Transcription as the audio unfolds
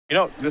You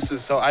know, this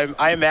is so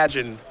I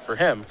imagine for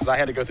him, because I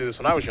had to go through this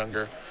when I was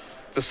younger,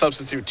 the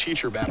substitute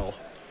teacher battle.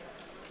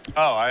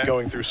 Oh,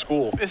 going through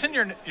school. Isn't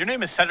your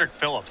name is Cedric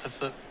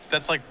Phillips?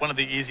 That's like one of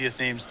the easiest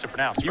names to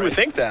pronounce. You would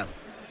think that.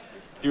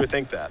 You would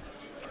think that.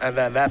 And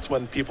then that's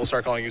when people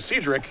start calling you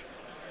Cedric,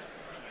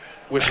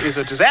 which is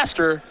a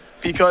disaster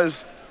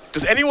because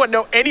does anyone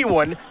know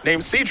anyone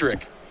named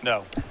Cedric?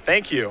 No.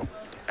 Thank you.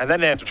 And then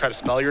they have to try to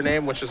spell your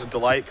name, which is a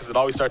delight because it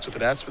always starts with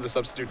an S for the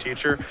substitute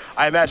teacher.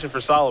 I imagine for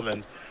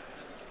Saolomon,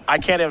 I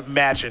can't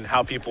imagine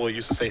how people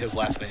used to say his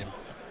last name.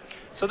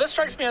 So this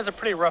strikes me as a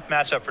pretty rough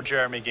matchup for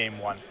Jeremy game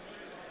 1.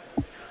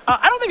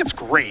 I don't think it's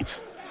great.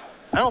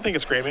 I don't think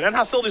it's great. I mean,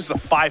 Hostilities is a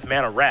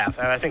 5-mana Wrath,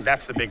 and I think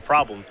that's the big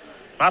problem.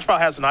 Moucheupao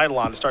has an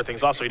Eidolon to start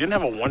things off, so he didn't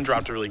have a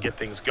 1-drop to really get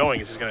things going.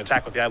 He's going to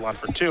attack with the Eidolon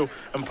for 2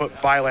 and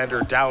put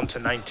Bylander down to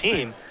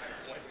 19.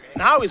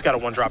 Now he's got a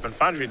 1-drop in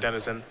Foundry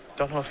Denizen.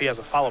 Don't know if he has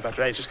a follow-up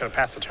after that. He's just going to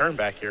pass the turn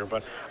back here.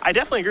 But I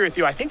definitely agree with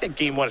you. I think that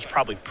game 1 is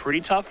probably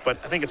pretty tough, but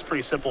I think it's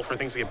pretty simple for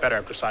things to get better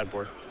after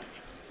sideboard.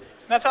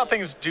 That's how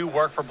things do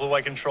work for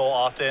blue-white control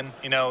often.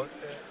 You know,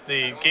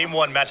 the game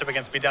 1 matchup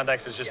against beatdown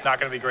decks is just not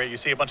going to be great. You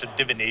see a bunch of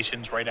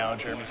divinations right now in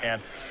Jeremy's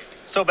hand.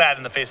 So bad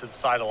in the face of the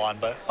Eidolon.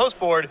 But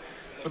post-board,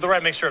 with the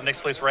right mixture of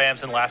Nyx Fleece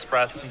Rams and Last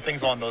Breaths and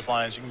things along those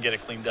lines, you can get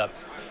it cleaned up.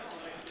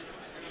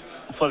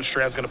 Flooded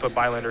Strand's going to put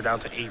Bylander down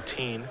to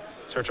 18.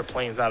 Search of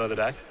Plains out of the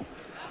deck.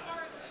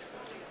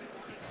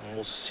 And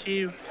we'll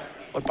see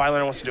what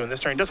Bylander wants to do in this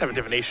turn. He does have a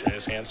divination in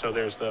his hand, so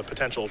there's the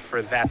potential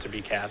for that to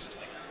be cast.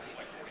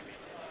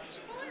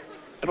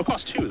 It'll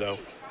cost 2, though,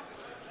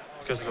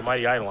 because of the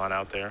Mighty Eidolon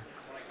out there.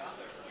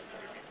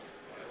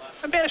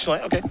 And Banishing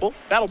Light, okay, well,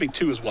 that'll be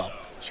 2 as well.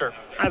 Sure.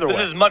 Either way.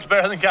 This is much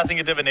better than casting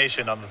a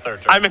divination on the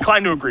 3rd turn. I'm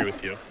inclined to agree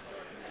with you.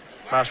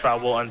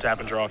 Moucheupao will untap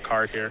and draw a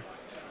card here.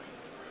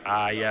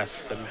 Ah,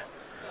 yes.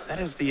 That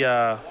is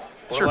the,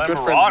 sure, good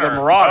friend, the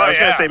Marauder. I was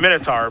going to say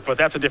Minotaur, but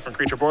that's a different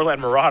creature. Borderland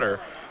Marauder.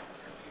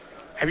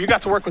 Have you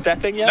got to work with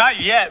that thing yet?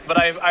 Not yet, but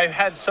I've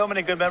had so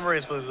many good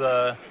memories with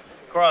Goros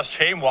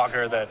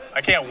Chainwalker that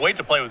I can't wait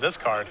to play with this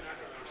card.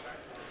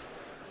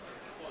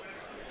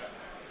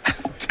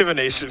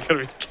 Divination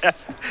going to be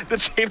cast. The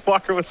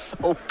Chainwalker was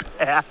so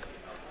bad.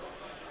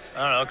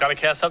 I don't know, gotta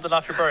cast something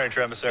off your Burning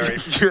Emissary.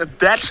 Yeah,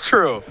 that's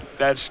true.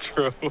 That's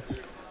true.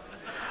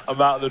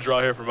 I'm out in the draw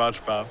here for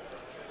Moucheupao.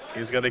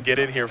 He's going to get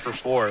in here for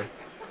 4.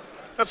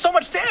 That's so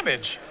much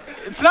damage.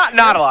 It's not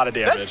a lot of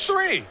damage. That's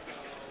 3.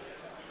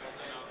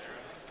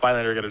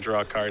 Bylander going to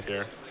draw a card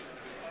here.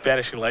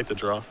 Banishing Light to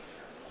draw.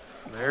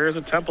 There's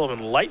a Temple of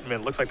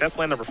Enlightenment. Looks like that's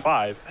land number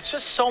 5. That's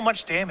just so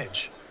much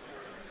damage.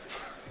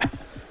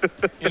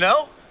 You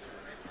know?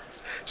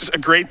 Just a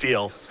great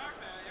deal.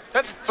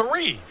 That's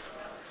 3.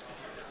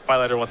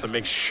 Bylander wants to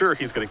make sure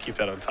he's going to keep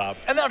that on top.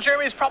 And now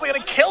Jeremy's probably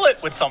going to kill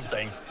it with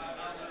something.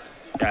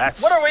 Yeah,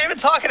 what are we even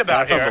talking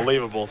about here? That's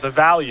unbelievable. The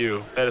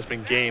value that has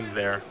been gained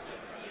there.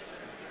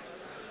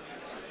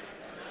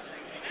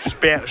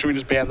 Should we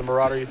just ban the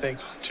Marauder, you think?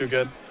 Too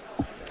good?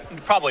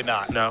 Probably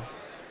not. No.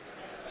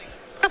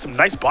 Got some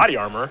nice body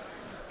armor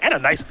and a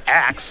nice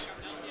axe.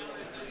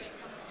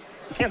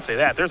 Can't say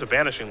that. There's a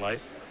Banishing Light.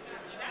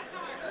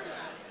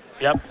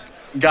 Yep.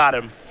 Got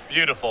him.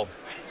 Beautiful.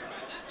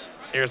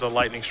 Here's a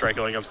Lightning Strike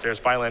going upstairs.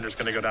 Bylander's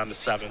going to go down to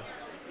 7.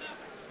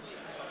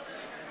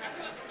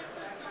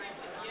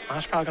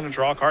 Moucheupao going to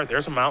draw a card.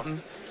 There's a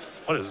mountain.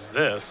 What is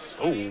this?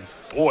 Oh,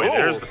 boy,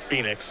 there's the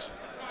Phoenix.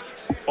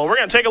 Well, we're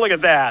going to take a look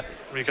at that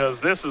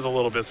because this is a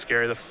little bit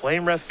scary. The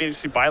Flame Wrath Phoenix.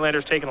 See,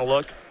 Bylander's taking a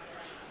look.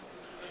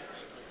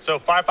 So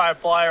 5/5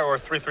 flyer or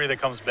 3/3 that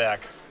comes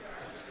back?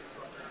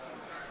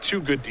 2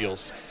 good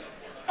deals.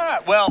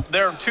 Well,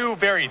 they're 2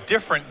 very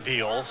different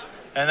deals,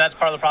 and that's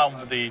part of the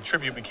problem with the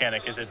tribute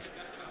mechanic is it's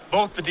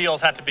both the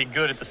deals have to be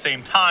good at the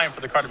same time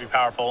for the card to be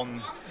powerful,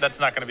 and that's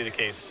not going to be the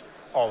case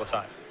all the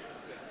time.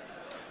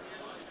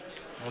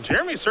 Well,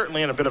 Jeremy's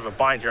certainly in a bit of a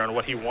bind here on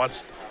what he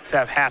wants to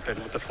have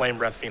happen with the Flame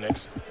Breath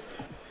Phoenix.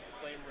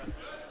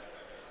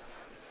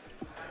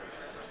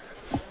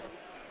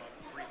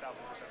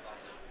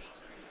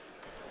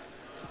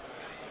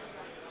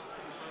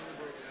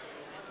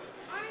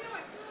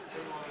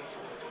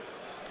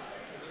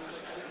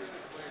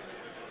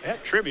 Yeah,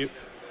 tribute.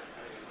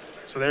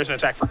 So there's an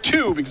attack for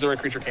 2 because the red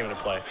creature came into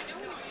play.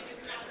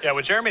 Yeah,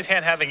 with Jeremy's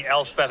hand having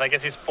Elspeth, I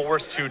guess he's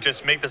forced to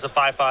just make this a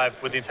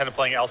 5/5 with the intent of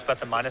playing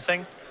Elspeth and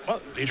minusing.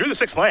 Well, he drew the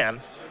 6th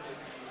land.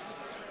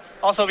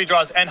 Also, if he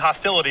draws End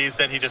Hostilities,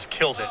 then he just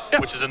kills it,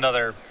 which is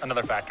another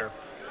factor.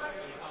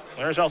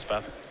 There's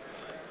Elspeth.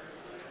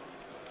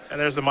 And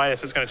there's the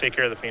minus. It's going to take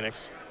care of the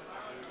Phoenix.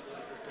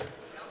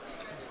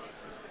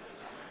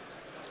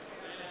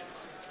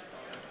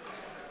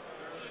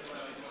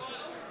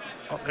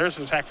 Oh, there's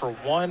an attack for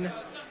 1.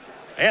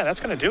 Yeah, that's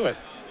going to do it.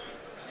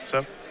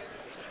 So,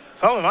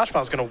 Saolomon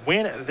Moucheupao is going to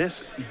win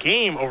this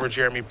game over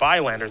Jeremy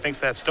Bylander thanks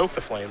to that Stoke the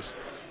Flames.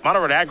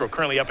 Mono Red Aggro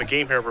currently up a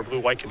game here over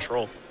blue-white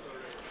control.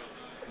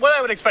 what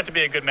I would expect to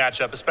be a good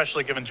matchup,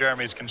 especially given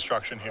Jeremy's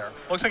construction here.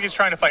 Looks like he's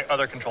trying to fight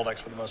other control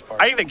decks for the most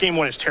part. I think that game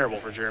 1 is terrible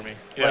for Jeremy.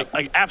 Yeah.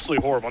 Like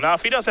absolutely horrible. Now,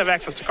 if he does have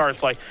access to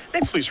cards like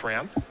Next Fleece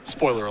Ram,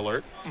 spoiler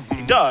alert,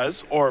 he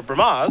does, or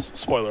Bramaz,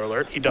 spoiler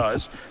alert, he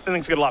does, then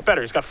things get a lot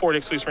better. He's got 4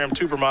 Next Fleece Ram,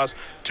 2 Bramaz,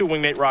 2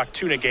 Wingmate Rock,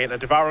 2 Negate, a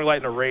Devouring Light,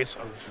 and a Race,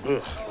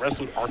 a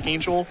Resolute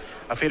Archangel,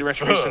 a Faded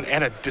Retribution,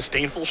 and a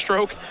Disdainful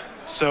Stroke.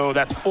 So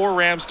that's 4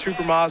 Rams, 2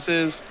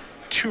 Bramazes,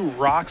 2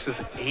 Rocks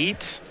is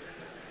 8.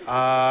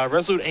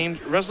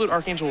 Resolute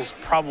Archangel is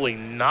probably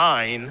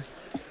 9. And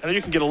then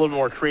you can get a little bit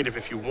more creative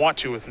if you want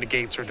to with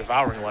Negates or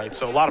Devouring Light.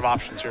 So a lot of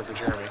options here for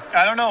Jeremy.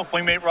 I don't know if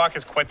Wingmate Rock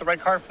is quite the right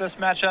card for this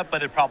matchup,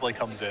 but it probably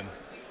comes in.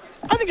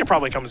 I think it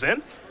probably comes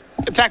in.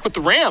 Attack with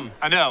the Ram.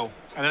 I know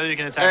you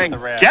can attack with the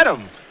Ram. Get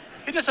him.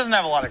 He just doesn't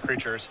have a lot of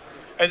creatures.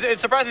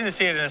 It's surprising to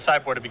see it in his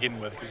sideboard to begin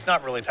with, because he's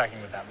not really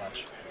attacking with that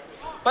much.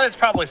 But it's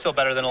probably still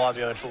better than a lot of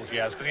the other tools he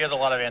has, because he has a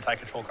lot of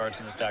anti-control cards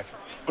in his deck.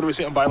 What do we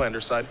see on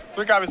Bylander's side?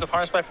 3 copies of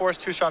Harness by Force,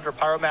 2 Chandra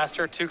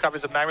Pyromaster, 2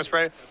 copies of Magma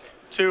Spray,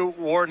 2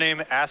 War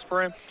Name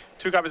Aspirant,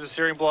 2 copies of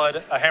Searing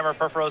Blood, a Hammer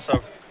Perforos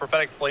of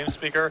Prophetic Flame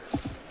Speaker,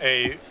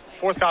 a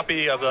 4th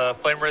copy of the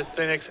Flame Wraith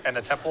Phoenix, and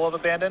a Temple of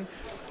Abandon.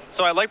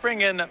 So I like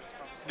bringing in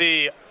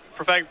the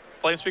Prophetic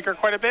Flame Speaker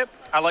quite a bit.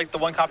 I like the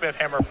 1 copy of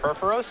Hammer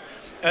Perforos,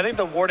 and I think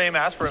the War Name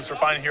Aspirants are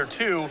fine here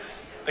too.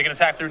 They can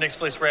attack through Nyx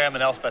Fleece Ram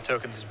and Elspeth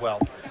tokens as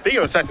well. Being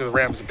able to attack through the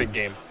Ram is a big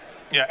game.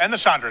 Yeah, and the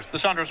Chandras. The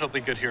Chandras will be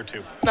good here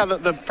too. Now,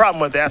 the problem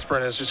with the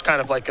Aspirant is just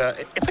kind of like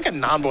it's like a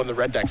non-bo in the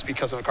red decks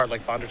because of a card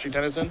like Fondertree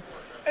Denizen.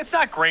 It's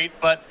not great,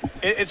 but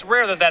it's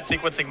rare that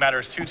sequencing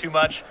matters too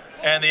much,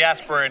 and the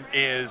Aspirant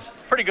is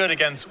pretty good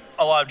against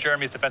a lot of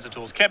Jeremy's defensive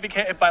tools. Can't be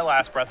hit by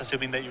Last Breath,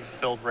 assuming that you've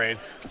fulfilled Raid,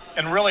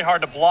 and really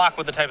hard to block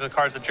with the type of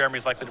cards that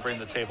Jeremy's likely to bring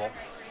to the table.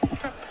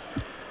 Okay.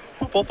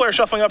 Both players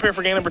shuffling up here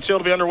for game number 2.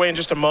 It'll be underway in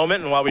just a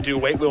moment, and while we do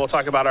wait, we will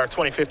talk about our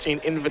 2015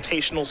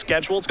 Invitational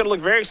schedule. It's going to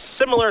look very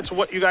similar to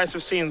what you guys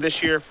have seen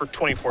this year for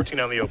 2014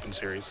 on the Open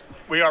Series.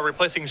 We are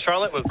replacing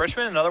Charlotte with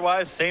Richmond, and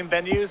otherwise same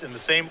venues in the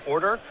same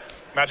order.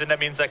 Imagine that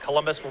means that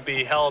Columbus will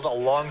be held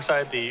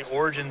alongside the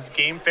Origins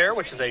Game Fair,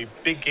 which is a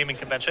big gaming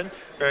convention.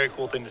 Very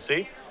cool thing to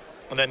see.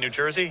 And then New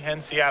Jersey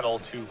and Seattle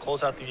to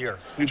close out the year.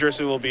 New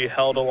Jersey will be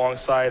held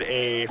alongside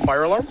a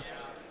fire alarm.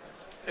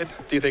 Do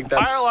you think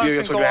that's fire alarms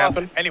what's can going go to off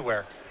happen?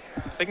 Anywhere.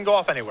 They can go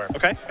off anywhere.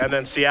 Okay, and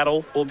then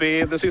Seattle will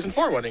be the Season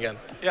 4 one again.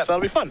 Yeah. So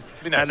that'll be fun.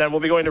 Be nice. And then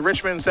we'll be going to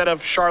Richmond instead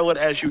of Charlotte,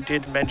 as you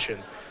did mention.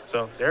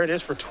 So there it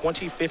is for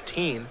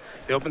 2015.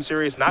 The Open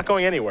Series not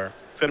going anywhere.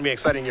 It's going to be an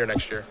exciting year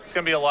next year. It's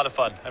going to be a lot of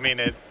fun. I mean,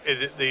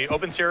 the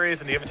Open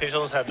Series and the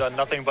Invitationals have done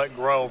nothing but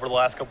grow over the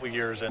last couple of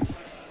years, and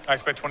I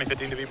expect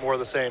 2015 to be more of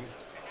the same.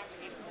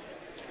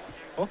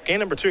 Well, game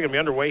number 2 going to be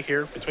underway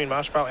here between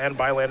Moucheupao and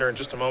Bylander in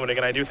just a moment.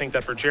 Again, I do think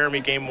that for Jeremy,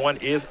 game 1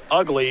 is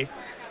ugly,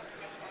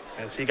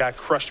 as he got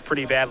crushed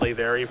pretty badly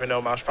there, even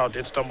though Moucheupao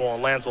did stumble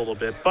on lands a little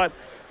bit. But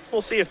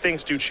we'll see if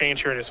things do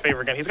change here in his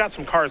favor. Again, he's got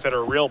some cards that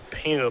are a real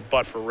pain in the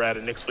butt for red,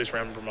 and Nyx Fleece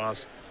Ram and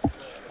Bramaz.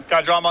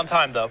 Got to draw him on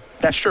time, though.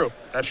 That's true.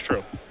 That's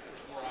true.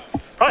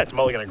 Probably have to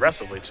mulligan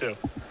aggressively, too.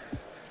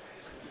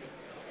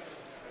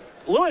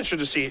 A little interested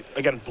to see,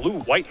 again,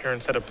 blue-white here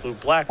instead of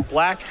blue-black.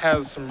 Black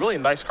has some really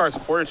nice cards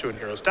of Fortitude in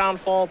Hero's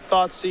Downfall,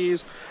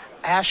 Thoughtseize,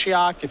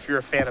 Ashiok, if you're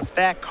a fan of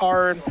that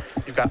card.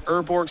 You've got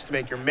Urborgs to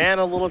make your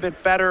mana a little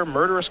bit better.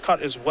 Murderous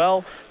Cut as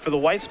well. For the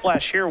white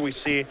splash here, we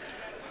see,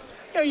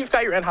 you've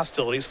got your End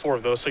Hostilities, 4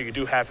 of those, so you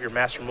do have your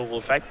Master Removal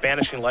effect.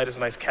 Banishing Light is a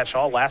nice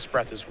catch-all. Last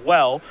Breath as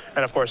well.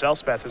 And, of course,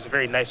 Elspeth is a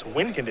very nice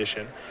win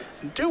condition.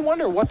 I do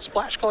wonder what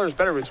splash color is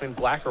better between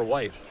black or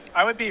white.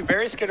 I would be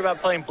very scared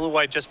about playing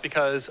blue-white just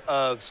because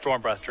of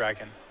Stormbreath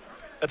Dragon.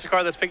 That's a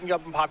card that's picking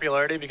up in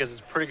popularity because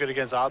it's pretty good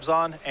against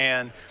Abzan,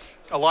 and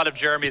a lot of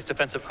Jeremy's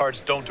defensive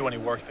cards don't do any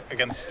work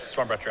against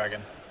Stormbreath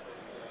Dragon.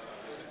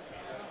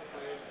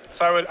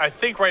 So I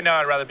think right now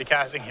I'd rather be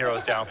casting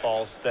Heroes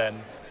Downfalls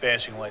than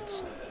Banishing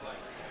Lights.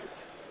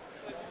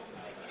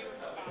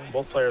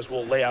 Both players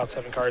will lay out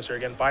 7 cards here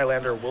again.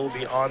 Bylander will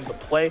be on the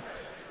play.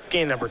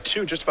 Game number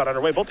 2 just about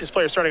underway. Both these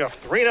players starting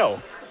off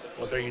 3-0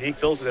 with their unique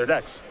builds of their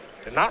decks.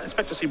 Did not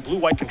expect to see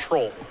blue-white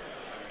control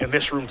in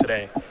this room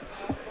today.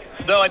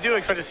 Though I do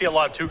expect to see a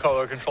lot of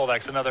 2-color control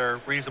decks, another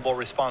reasonable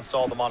response to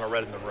all the mono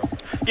red in the room.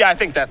 Yeah, I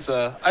think that's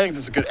a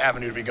good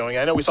avenue to be going.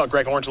 I know we saw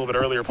Greg Orange a little bit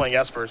earlier playing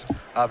Espers,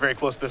 very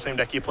close to the same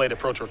deck he played at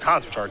Pro Tour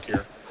Contratark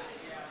here.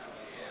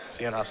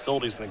 Seeing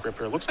hostilities in the grip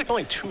here. Looks like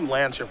only 2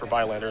 lands here for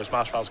Bylander, as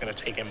Moucheupao is going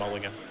to take a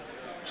mulligan.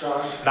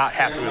 Not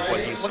happy with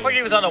what he's Looked like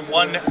he was on a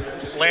 1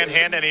 land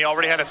hand, and he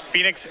already had a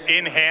Phoenix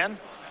in hand.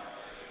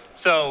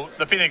 So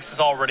the Phoenix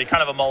is already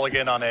kind of a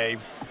mulligan on a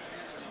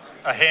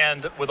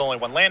hand with only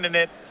 1 land in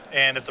it.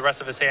 And if the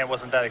rest of his hand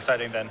wasn't that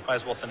exciting, then might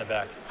as well send it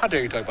back. How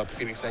dare you talk about the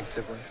Phoenix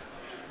negatively?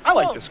 I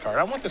like this card.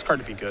 I want this card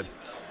to be good.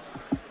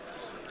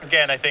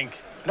 Again, I think...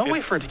 No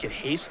way for it to get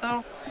haste,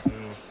 though?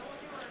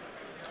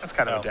 That's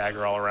kind of a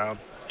dagger all around.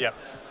 Yep.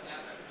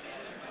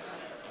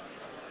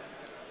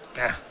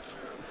 Yeah.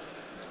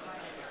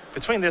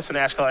 Between this and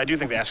Ash Color, I do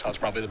think the Ash Color is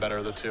probably the better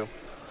of the 2.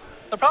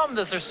 The problem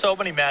is there's so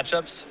many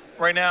matchups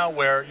right now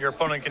where your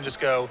opponent can just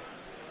go,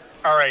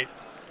 all right,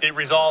 it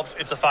resolves,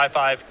 it's a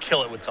 5/5,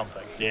 kill it with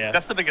something. Yeah.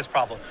 That's the biggest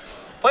problem.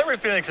 Flame Ring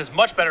Phoenix is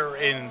much better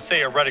in,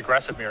 say, a red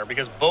aggressive mirror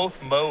because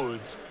both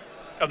modes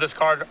of this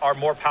card are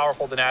more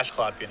powerful than Ash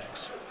Cloud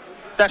Phoenix.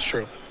 That's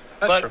true.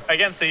 That's true. But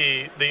against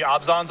the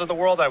Obzons of the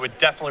world, I would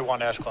definitely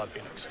want Ash Cloud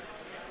Phoenix.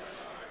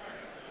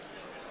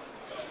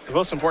 The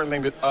most important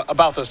thing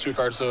about those two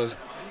cards, though,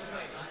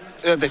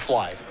 is they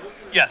fly.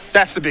 Yes.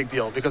 That's the big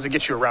deal because it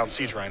gets you around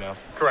Siege Rhino.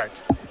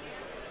 Correct.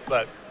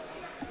 But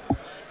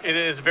it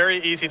is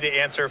very easy to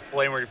answer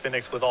Flame Ring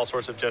Phoenix with all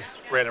sorts of just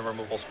random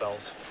removal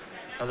spells.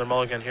 Another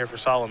mulligan here for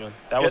Saolomon.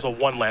 That was a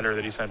one-lander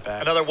that he sent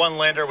back. Another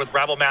one-lander with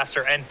Rabble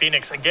Master and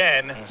Phoenix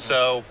again,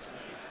 so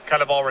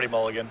kind of already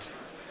mulliganed.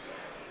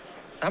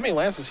 How many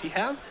lands does he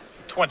have?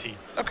 20.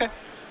 Okay.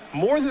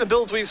 More than the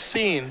builds we've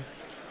seen,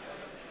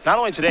 not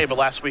only today, but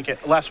last weekend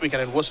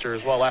in Worcester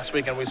as well. Last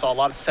weekend we saw a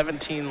lot of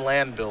 17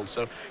 land builds,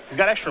 so he's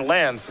got extra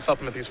lands to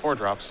supplement these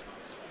 4-drops.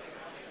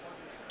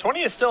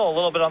 20 is still a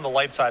little bit on the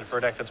light side for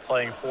a deck that's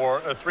playing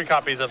 3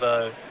 copies of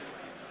a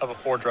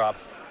 4-drop.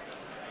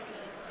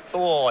 It's a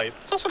little light.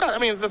 It's also got, I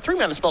mean, the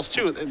 3-mana spells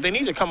too, they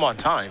need to come on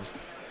time.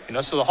 You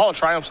know, so the Hall of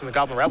Triumphs and the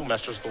Goblin Rabble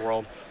Masters of the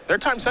world, they're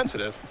time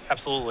sensitive.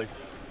 Absolutely.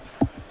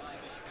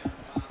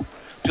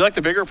 Do you like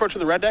the bigger approach of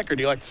the red deck, or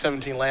do you like the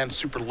 17 land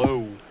super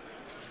low?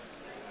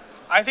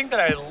 I think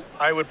that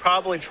I would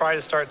probably try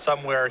to start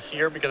somewhere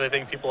here because I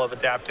think people have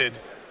adapted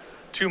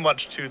too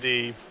much to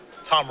the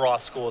Tom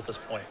Ross school at this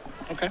point.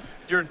 Okay.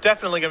 You're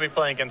definitely going to be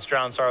playing against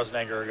Drowned Sorrows and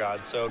Anger of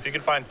God, so if you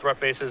can find threat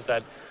bases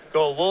that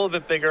go a little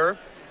bit bigger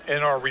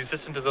and are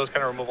resistant to those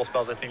kind of removal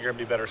spells, I think you're going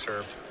to be better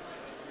served.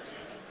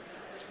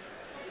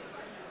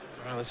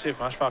 All right, let's see if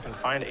Moucheupao can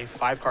find a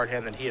 5-card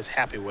hand that he is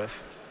happy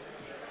with.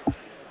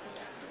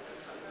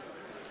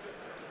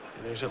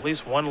 There's at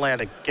least one land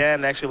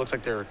again. Actually, looks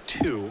like there are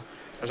 2.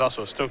 There's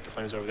also a Stoke the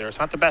Flames over there. It's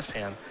not the best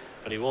hand,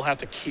 but he will have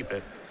to keep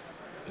it.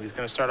 And he's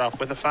going to start off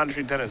with a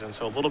Foundry Denizen,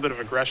 so a little bit of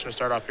aggression to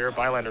start off here.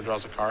 Bylander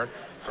draws a card.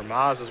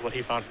 Vermaz is what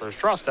he found for his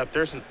draw step.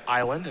 There's an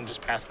island, and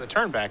just passing the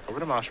turn back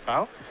over to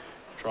Moucheupao.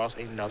 Draws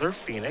another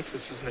Phoenix.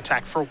 This is an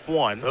attack for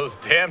 1. Those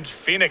damned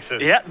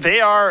Phoenixes. Yeah, they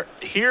are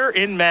here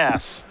in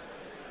mass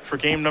for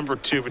game number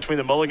 2 between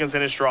the mulligans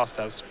and his draw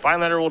steps.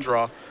 Bylander will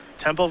draw.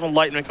 Temple of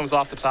Enlightenment comes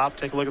off the top.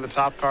 Take a look at the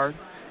top card.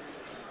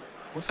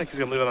 Looks like he's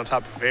going to leave it on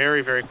top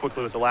very, very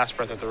quickly with the last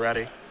breath at the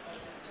ready.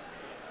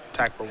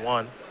 Attack for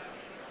 1.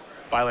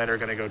 Bylander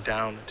going to go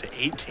down to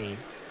 18.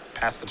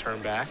 Pass the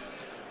turn back.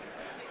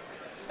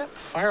 Yep,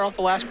 fire off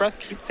the last breath.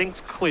 Keep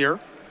things clear.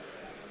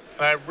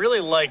 And I really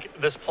like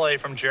this play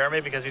from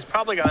Jeremy because he's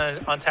probably going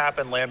to untap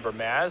and land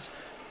Vermaz.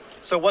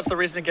 So what's the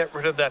reason to get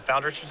rid of that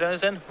Foundry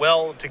Denizen?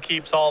 Well, to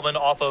keep Saolomon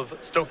off of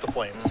Stoke the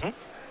Flames.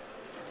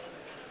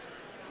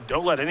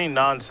 Don't let any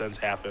nonsense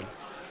happen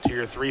to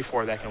your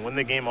 3-4 that can win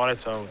the game on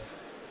its own.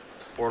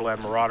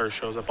 Borderland Marauder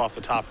shows up off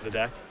the top of the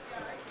deck.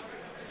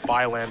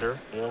 Bylander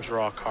will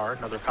draw a card,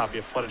 another copy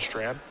of Flooded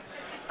Strand.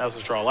 That was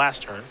his draw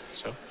last turn,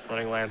 so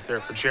running lands there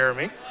for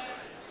Jeremy.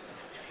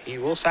 He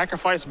will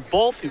sacrifice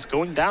both. He's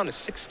going down to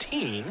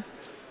 16.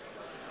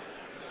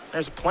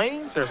 There's a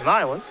Plains, there's an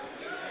Island.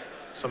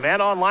 So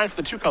mana online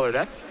for the 2-color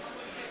deck.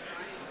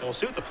 And we'll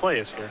see what the play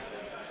is here.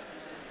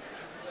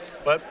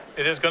 But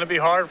it is going to be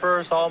hard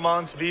for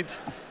Saolomon to beat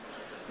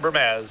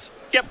Vermaz.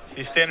 Yep.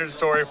 The standard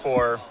story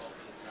for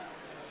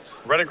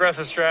red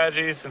aggressive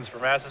strategy since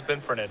Vermaz has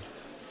been printed.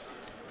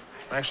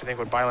 I actually think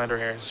what Bylander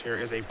has here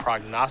is a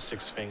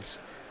Prognostic Sphinx.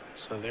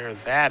 So there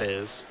that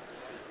is.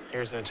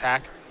 Here's an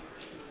attack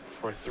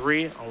for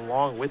 3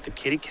 along with the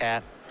kitty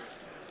cat.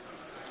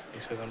 He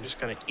says, I'm just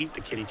going to eat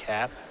the kitty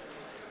cat,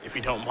 if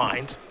you don't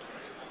mind.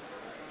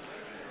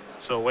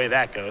 So away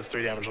that goes.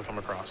 3 damage will come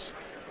across.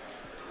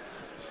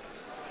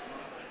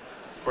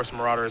 Of course,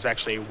 Marauder is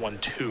actually a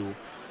 1/2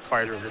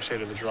 Fire Driven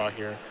Shade of the draw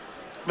here.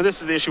 But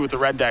this is the issue with the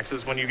red decks,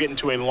 is when you get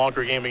into a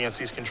longer game against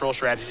these control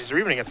strategies, or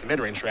even against the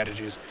mid-range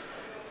strategies,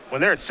 when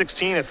they're at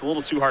 16, it's a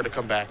little too hard to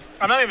come back.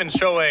 I'm not even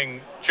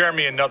showing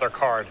Jeremy another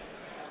card.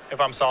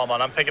 If I'm Saolomon,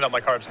 I'm picking up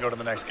my cards and go to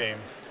the next game.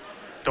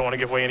 Don't want to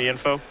give away any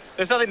info?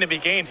 There's nothing to be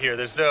gained here.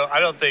 I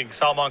don't think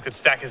Saolomon could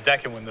stack his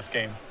deck and win this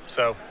game.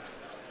 So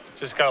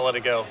just gotta let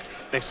it go.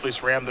 Next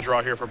Fleece Ram the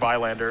draw here for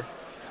Bylander.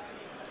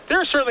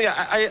 There's certainly,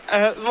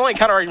 the only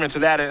counter argument to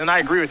that, and I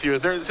agree with you,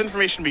 is there's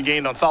information to be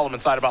gained on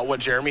Solomon's side about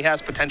what Jeremy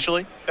has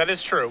potentially. That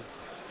is true.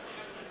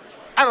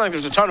 I don't think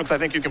there's a ton, because I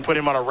think you can put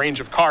him on a range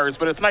of cards,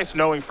 but it's nice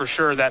knowing for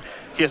sure that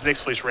he has Nyx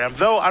Fleece Ram,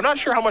 though I'm not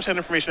sure how much that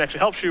information actually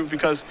helps you,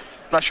 because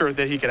I'm not sure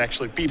that he can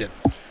actually beat it.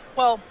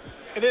 Well,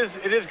 it is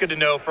good to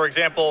know. For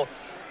example,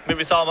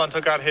 maybe Saolomon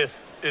took out his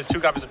 2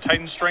 copies of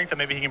Titan Strength, and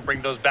maybe he can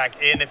bring those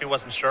back in if he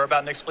wasn't sure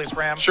about Nyx Fleece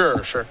Ram.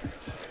 Sure.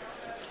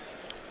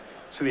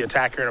 See the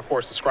attack here, and of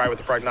course the Scry with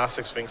the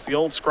Prognostic Sphinx. The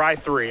old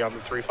Scry 3 on the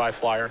 3/5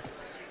 flyer.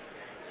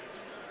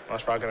 I'm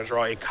probably going to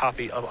draw a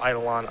copy of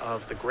Eidolon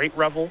of the Great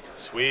Revel.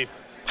 Sweet.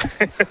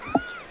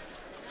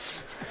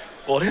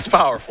 Well, it is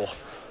powerful.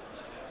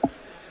 I'm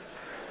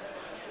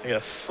going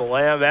to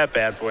slam that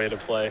bad boy into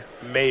play.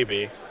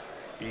 Maybe.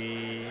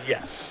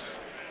 Yes.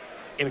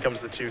 In comes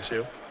the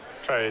 2/2.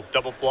 Try to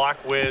double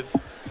block the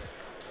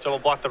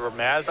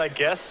Vermaz, I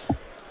guess.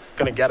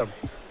 Gonna get him.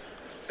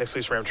 Next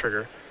loose ram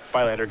trigger.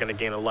 Bylander gonna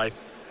gain a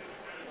life.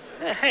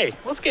 Hey,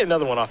 let's get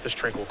another one off this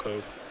Tranquil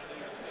Cove.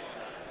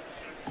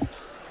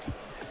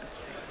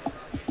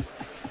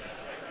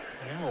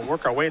 And we'll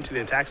work our way into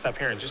the attack step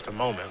here in just a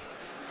moment.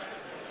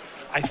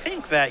 I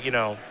think that, you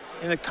know,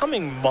 in the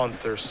coming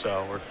month or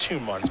so, or 2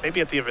 months, maybe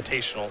at the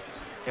Invitational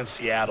in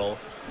Seattle,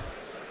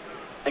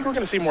 I think we're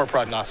going to see more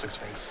Prognostic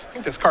Sphinx. I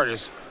think this card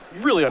is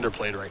really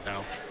underplayed right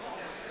now.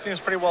 Seems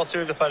pretty well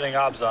suited to fighting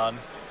Obzon.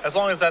 As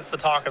long as that's the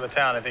talk of the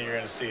town, I think you're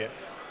going to see it.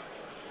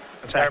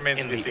 Attack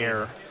in the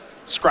air.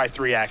 Scry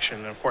 3 action,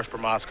 and of course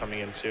Bramaz coming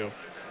in too.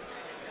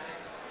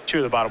 2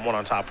 at the bottom, 1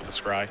 on top with the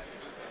Scry.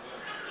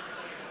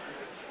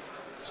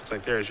 Looks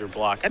like there's your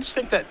block. I just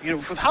think that, you know,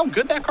 with how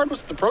good that card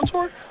was at the Pro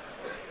Tour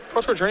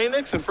Journey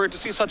Nix, and for it to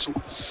see such,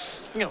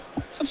 you know,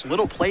 such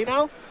little play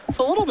now, it's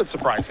a little bit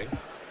surprising.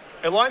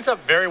 It lines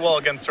up very well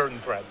against certain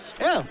threats.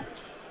 Yeah.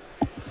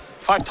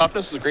 5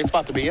 toughness is a great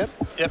spot to be in.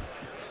 Yep.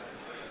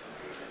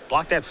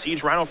 Block that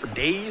Siege Rhino for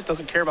days.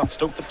 Doesn't care about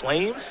Stoke the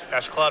Flames.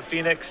 Ash Cloud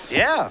Phoenix.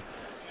 Yeah.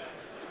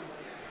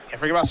 Can't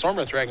forget about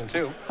Stormbreath Dragon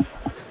too.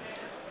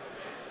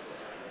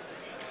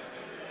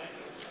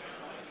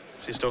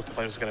 See, Stoke the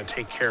Flames is going to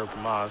take care of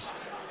Bramaz.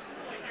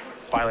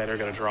 Bylander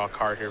going to draw a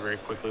card here very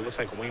quickly. Looks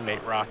like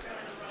Wingmate Rock.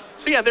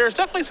 So yeah, there's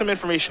definitely some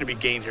information to be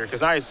gained here, because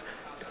now he's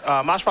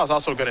Moucheupao is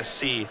also going to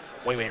see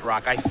Wingmate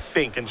Rock, I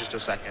think, in just a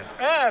second.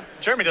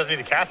 Jeremy doesn't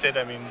need to cast it.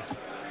 I mean,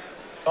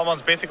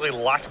 Saolomon's basically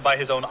locked by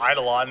his own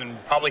Eidolon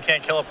and probably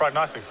can't kill a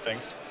Prognostic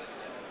Sphinx.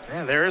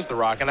 Yeah, there is the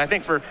Rock. And I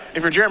think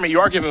if you're Jeremy, you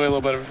are giving away a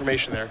little bit of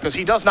information there, because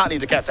he does not need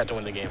to cast that to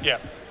win the game. Yeah,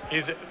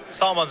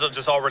 Saolomon's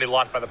just already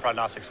locked by the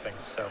Prognostic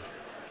Sphinx, so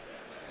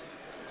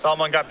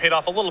Saolomon got paid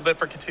off a little bit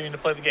for continuing to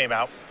play the game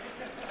out.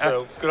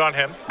 So good on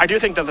him. I do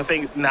think that the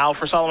thing now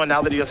for Saolomon,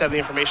 now that he does have the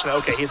information that,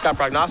 okay, he's got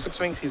Prognostic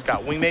Sphinx, he's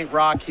got Wingmate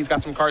Rock, he's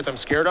got some cards I'm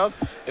scared of,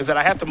 is that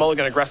I have to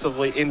mulligan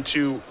aggressively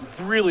into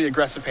really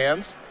aggressive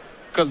hands,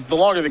 because the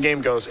longer the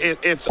game goes,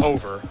 it's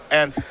over.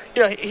 And,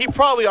 you know, he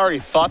probably already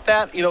thought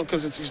that, you know,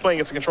 because he's playing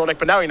against a control deck,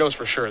 but now he knows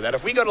for sure that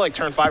if we go to like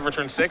turn 5 or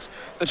turn 6,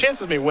 the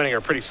chances of me winning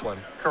are pretty slim.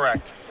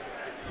 Correct.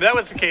 That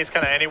was the case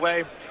kind of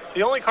anyway.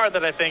 The only card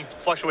that I think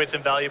fluctuates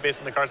in value based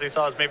on the cards he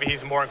saw is maybe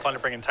he's more inclined to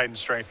bring in Titan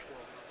Strength.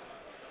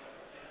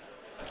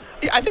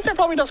 Yeah, I think that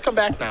probably does come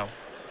back now,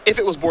 if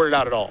it was boarded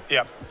out at all.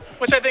 Yeah,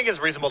 which I think is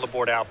reasonable to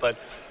board out, but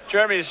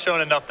Jeremy has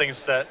shown enough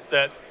things that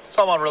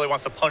Saolomon really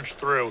wants to punch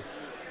through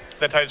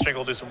that Titan Strength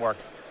will do some work.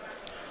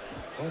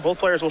 Well, both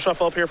players will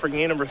shuffle up here for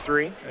game number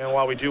 3, and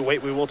while we do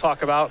wait, we will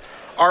talk about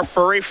our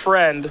furry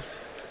friend,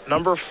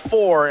 number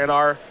 4 in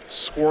our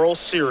Squirrel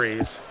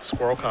series,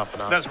 Squirrel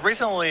Confidant. That's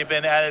recently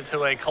been added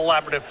to a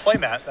collaborative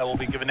playmat that will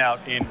be given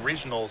out in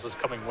regionals this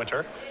coming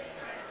winter.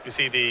 You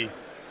see the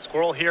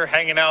Squirrel here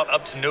hanging out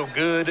up to no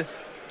good,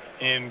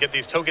 and get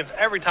these tokens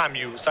every time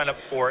you sign up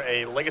for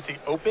a Legacy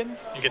Open.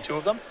 You get 2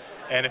 of them.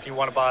 And if you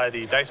want to buy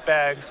the dice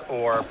bags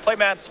or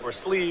playmats or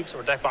sleeves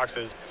or deck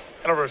boxes,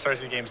 head over to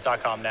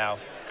StarCityGames.com now.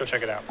 Go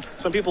check it out.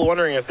 Some people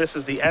wondering if this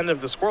is the end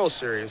of the Squirrel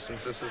series,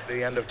 since this is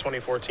the end of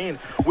 2014.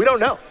 We don't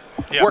know.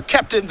 Yeah. We're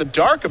kept in the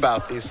dark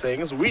about these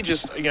things. We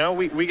just, you know,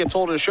 we get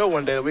told at a show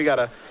one day that we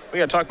gotta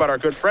talk about our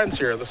good friends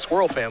here, the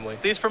Squirrel family.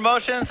 These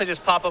promotions, they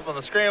just pop up on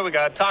the screen. We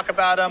gotta talk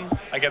about them.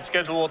 I get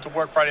scheduled to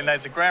work Friday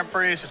nights at Grand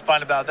Prix. Just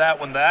find about that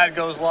when the ad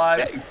goes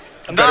live.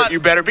 Yeah, you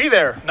better be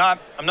there.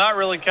 I'm not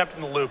really kept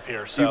in the loop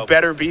here. So you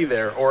better be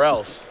there, or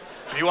else.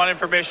 If you want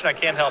information, I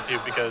can't help you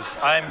because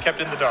I'm kept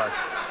in the dark.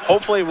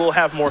 Hopefully, we'll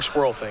have more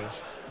Squirrel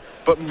things,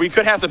 but we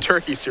could have the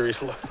Turkey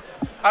series.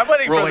 I'm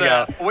waiting for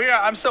out.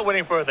 I'm still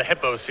waiting for the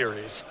Hippo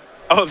series.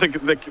 Oh,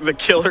 the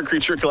Killer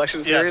Creature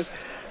Collection series? Yes.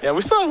 Yeah,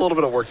 we still have a little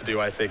bit of work to do,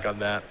 I think, on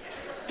that.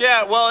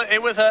 Yeah, well,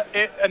 it was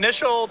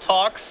initial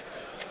talks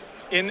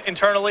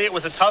internally. It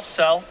was a tough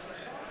sell,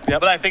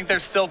 but I think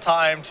there's still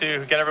time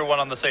to get everyone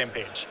on the same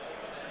page.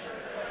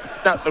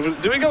 Now,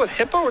 do we go with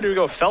Hippo or do we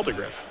go with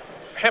Feldegriff?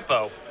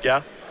 Hippo.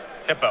 Yeah?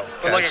 Hippo.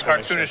 Okay, Like a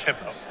cartoonish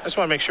hippo. I just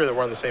want to make sure that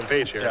we're on the same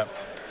page here. Yeah.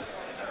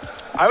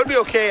 I would be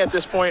okay at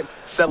this point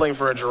settling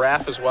for a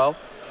giraffe as well.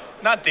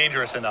 Not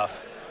dangerous enough.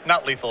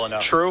 Not lethal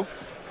enough. True.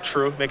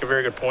 Make a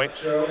very good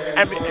point.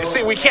 And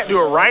see, we can't do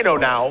a rhino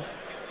now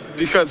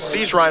because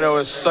Siege Rhino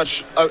is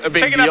such a big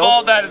deal. Taking up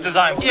all that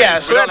design space. Yeah,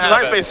 so that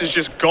design space is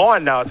just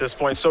gone now at this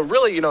point. So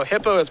really, you know,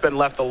 Hippo has been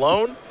left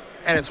alone,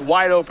 and it's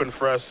wide open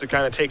for us to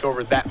kind of take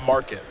over that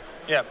market.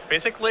 Yeah,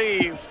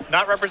 basically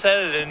not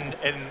represented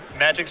in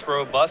Magic's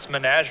robust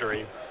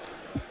menagerie.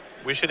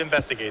 We should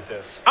investigate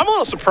this. I'm a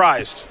little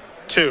surprised,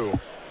 too,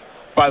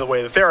 by the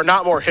way, that there are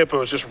not more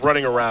hippos just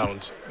running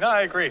around. No,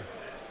 I agree.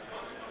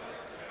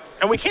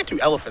 And we can't do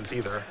elephants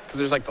either, because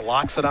there's like the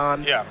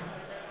Loxodon. Yeah.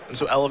 And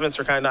so elephants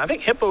are kind of, I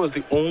think hippo is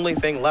the only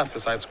thing left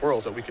besides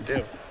squirrels that we could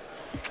do.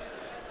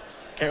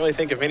 Can't really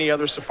think of any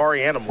other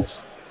safari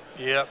animals.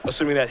 Yep.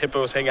 Assuming that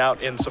hippos hang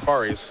out in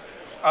safaris.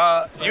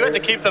 You had to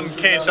keep them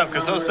caged up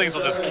because those things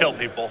will just kill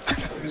people.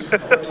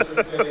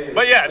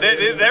 But yeah,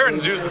 they're in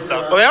zoos and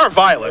stuff. Well, they are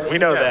violent. We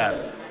know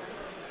that.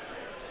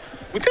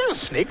 We could have a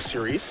snake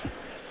series.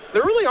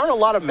 There really aren't a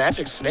lot of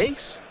magic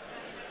snakes.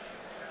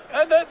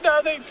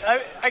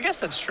 I guess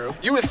that's true.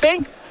 You would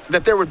think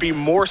that there would be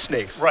more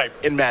snakes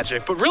in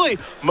Magic, but really,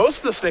 most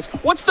of the snakes,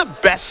 what's the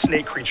best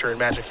snake creature in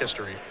Magic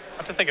history? I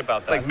have to think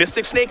about that. Like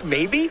Mystic Snake,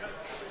 maybe?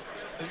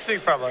 Mystic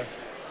Snake's probably.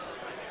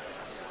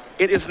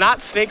 It is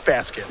not Snake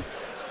Basket.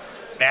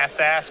 Mass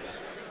Asp.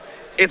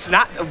 It's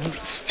not,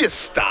 just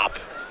stop.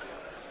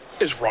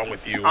 What is wrong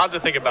with you? I'll have to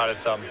think about it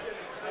some.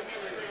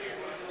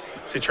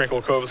 See,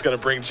 Tranquil Cove is going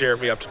to bring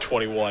Jeremy up to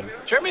 21.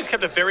 Jeremy's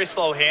kept a very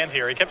slow hand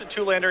here. He kept a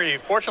 2-lander. He,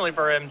 fortunately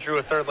for him, drew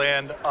a third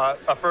land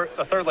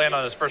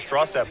on his first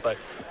draw step, but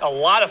a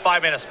lot of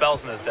 5-mana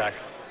spells in his deck.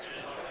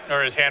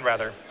 Or his hand,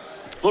 rather.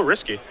 A little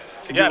risky.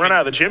 Can you run out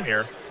of the gym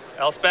here?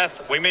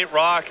 Elspeth, Wingmate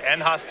Rock,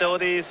 End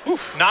Hostilities.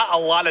 Oof. Not a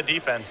lot of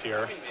defense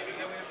here.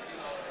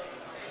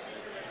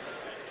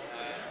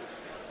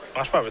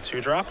 Moucheupao have a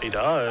 2-drop? He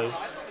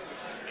does.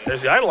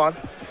 There's the Eidolon.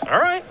 All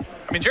right.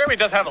 I mean, Jeremy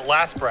does have a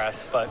Last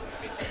Breath, but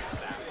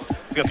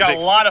he's got a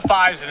lot of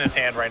 5s in his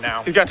hand right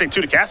now. He's got to take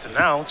 2 to cast it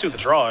now. Let's see what the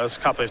draw is.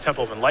 Copy of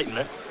Temple of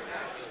Enlightenment.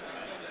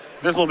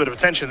 There's a little bit of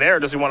attention there.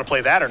 Does he want to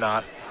play that or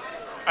not?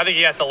 I think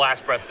he has to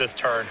Last Breath this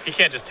turn. He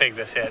can't just take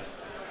this hit.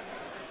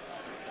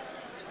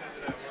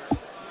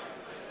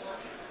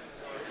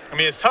 I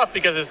mean, it's tough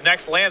because his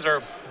next lands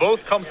are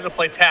both comes into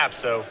play tapped,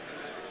 so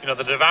you know,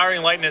 the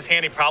Devouring Light in his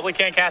hand, he probably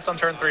can't cast on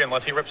turn 3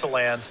 unless he rips a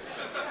land.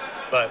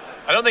 But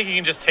I don't think he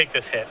can just take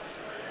this hit.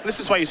 This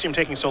is why you see him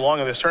taking so long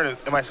on this turn.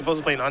 Am I supposed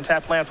to play an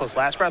untapped land plus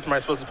Last Breath? Or am I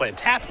supposed to play a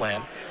tapped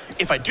land?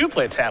 If I do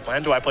play a tapped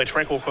land, do I play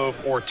Tranquil Cove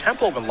or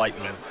Temple of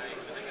Enlightenment?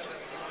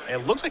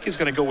 And it looks like he's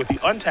going to go with the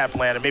untapped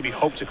land and maybe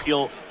hope to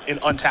peel an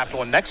untapped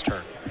one next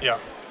turn. Yeah.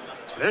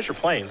 So there's your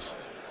plains.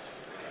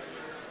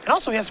 And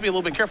also he has to be a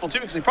little bit careful too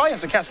because he probably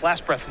has to cast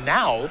Last Breath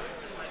now.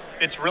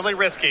 It's really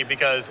risky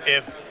because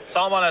if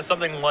Saolomon has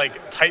something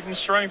like Titan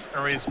Strength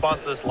in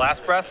response to this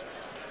Last Breath,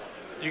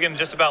 you can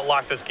just about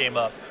lock this game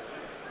up.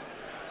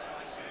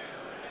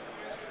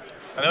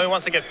 I know he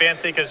wants to get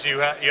fancy because you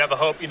have a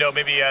hope, you know,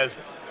 maybe he has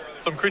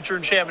some creature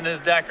enchantment in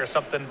his deck or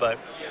something, but...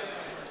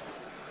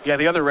 Yeah,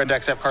 the other red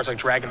decks have cards like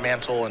Dragon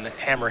Mantle and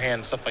Hammer Hand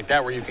and stuff like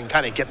that where you can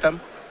kind of get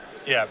them.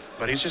 Yeah.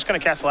 But he's just going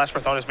to cast the Last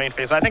Breath on his main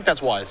phase. I think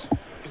that's wise.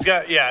 He's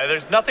got, yeah,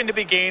 there's nothing to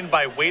be gained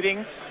by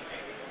waiting,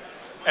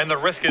 and the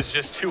risk is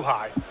just too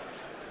high.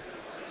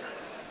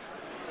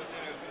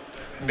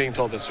 I'm being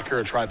told that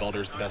Sakura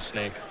Tri-Belder is the best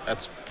snake.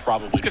 That's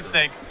probably true. It's a good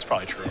snake. It's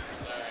probably true.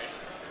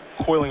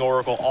 Coiling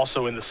Oracle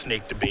also in the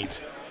snake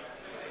debate.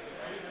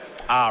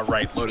 Ah,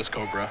 right, Lotus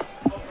Cobra.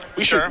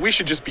 We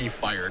should just be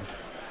fired.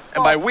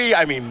 And by we,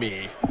 I mean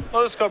me.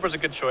 Lotus Cobra's a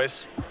good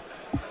choice.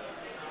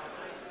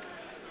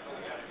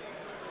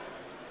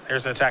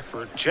 Here's an attack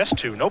for just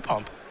 2, no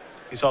pump.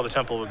 You saw the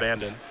Temple of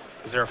Abandon.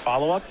 Is there a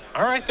follow-up?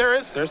 All right, there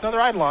is. There's another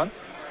Eidolon.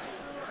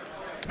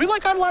 Do we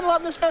like Eidolon a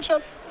lot in this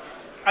matchup?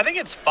 I think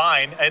it's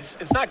fine.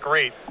 It's not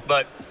great,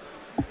 but,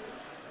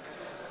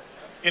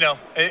 you know,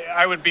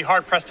 I would be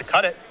hard-pressed to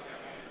cut it.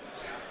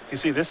 You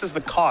see, this is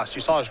the cost.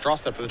 You saw his draw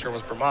step for the turn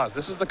was Bramaz.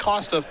 This is the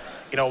cost of,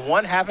 you know,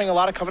 one, having a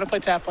lot of coming to play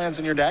tap lands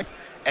in your deck,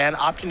 and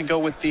opting to go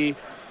with the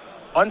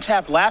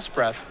untapped Last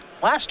Breath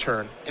last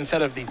turn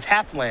instead of the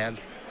tapped land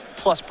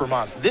plus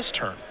Bramaz this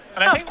turn.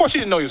 And now, of course, he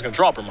didn't know he was going to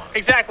draw Bramaz.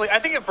 Exactly. I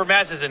think if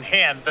Bramaz is in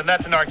hand, then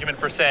that's an argument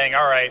for saying,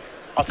 all right,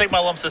 I'll take my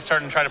lumps this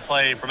turn and try to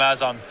play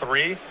Bramaz on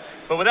 3.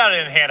 But without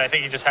it in hand, I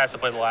think he just has to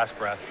play the Last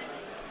Breath.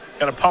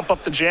 Going to pump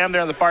up the jam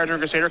there on the Fire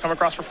Druid Crusader, come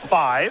across for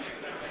 5.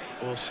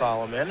 Will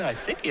Saolomon. I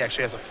think he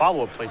actually has a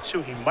follow-up play,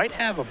 too. He might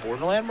have a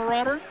Borderland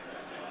Marauder.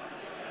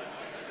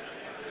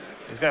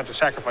 He's going to have to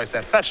sacrifice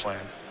that fetch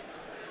land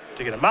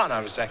to get a mountain out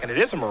of his deck, and it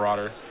is a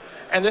Marauder.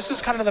 And this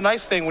is kind of the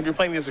nice thing when you're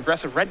playing these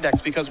aggressive red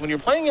decks, because when you're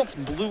playing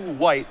against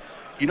blue-white,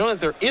 you know that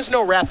there is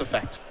no Wrath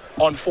effect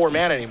on 4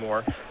 mana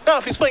anymore. Now,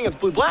 if he's playing against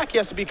blue-black, he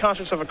has to be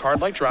conscious of a card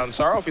like Drowned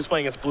Sorrow. If he's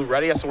playing against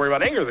blue-red, he has to worry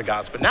about Anger of the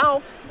Gods. But now,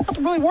 you don't have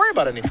to really worry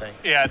about anything.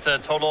 Yeah, it's a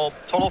total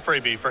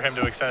freebie for him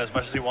to extend as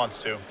much as he wants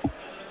to.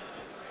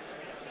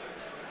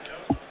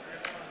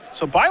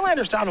 So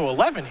Bylander's down to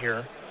 11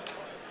 here.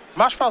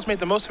 Mouchepao's made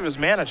the most of his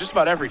mana just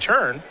about every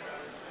turn.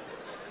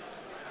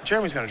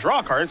 Jeremy's going to draw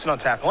a card. It's an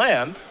untapped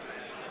land.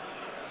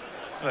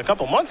 And a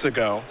couple months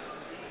ago,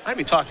 I'd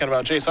be talking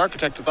about Jace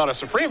Architect who thought a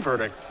Supreme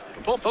Verdict.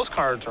 But both those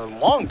cards are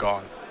long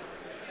gone.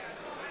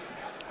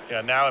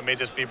 Yeah, now it may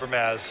just be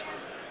Bramaz.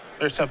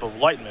 There's Temple of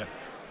Enlightenment.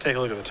 Take a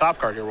look at the top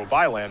card here. Will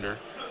Bylander.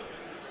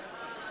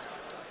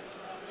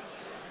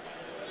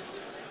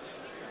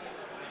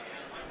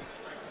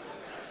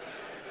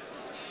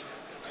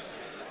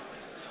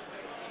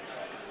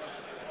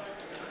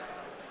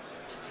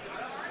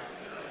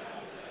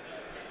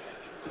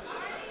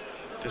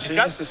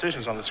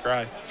 Decisions on the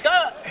scry. He's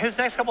got his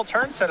next couple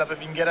turns set up if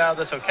you can get out of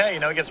this okay. You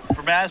know, he gets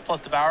Bramaz plus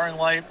Devouring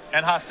Light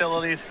and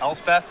Hostilities,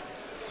 Elspeth.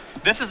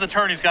 This is the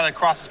turn he's got to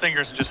cross his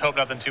fingers and just hope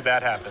nothing too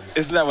bad happens.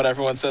 Isn't that what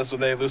everyone says when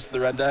they lose to the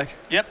red deck?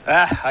 Yep.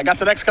 I got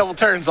the next couple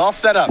turns all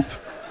set up.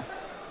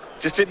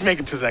 Just didn't make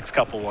it to the next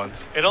couple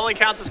ones. It only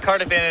counts as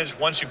card advantage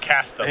once you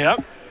cast them.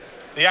 Yep.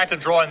 The act of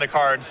drawing the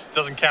cards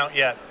doesn't count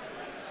yet.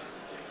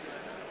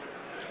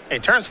 Hey,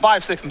 turns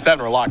 5, 6, and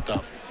 7 were locked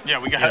up. Yeah,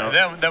 we got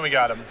him. Then we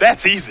got him.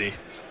 That's easy.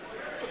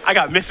 I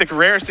got mythic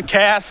rares to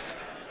cast.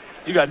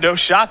 You got no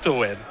shot to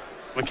win.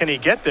 But can he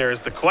get there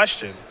is the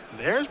question.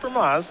 There's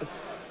Bramaz.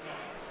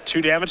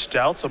 2 damage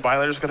dealt, so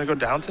Bylander's going to go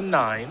down to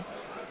 9.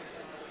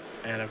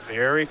 And a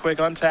very quick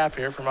untap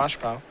here for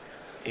Moucheupao.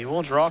 He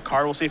will draw a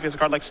card. We'll see if he has a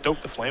card like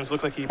Stoke the Flames.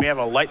 Looks like he may have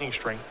a lightning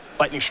strike,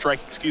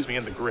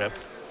 in the grip.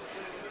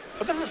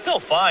 But this is still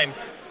fine.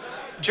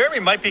 Jeremy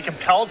might be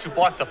compelled to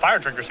block the Fire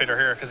Drinker Satyr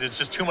here because it's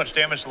just too much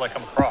damage to let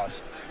come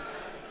across.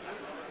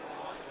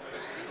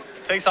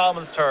 Take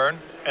Solomon's turn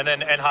and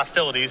then end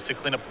hostilities to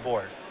clean up the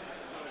board.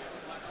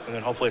 And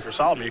then hopefully for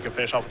Saolomon, you can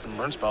finish off with some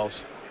burn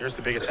spells. Here's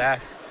the big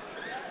attack.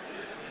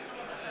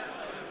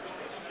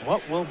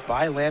 What will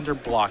Bylander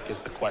block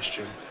is the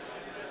question.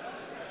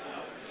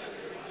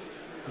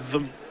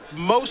 The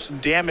most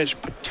damage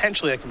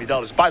potentially that can be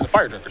dealt is by the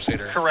Fire Drinker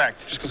Satyr.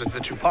 Correct. Just because of the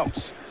 2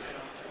 pumps.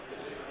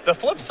 The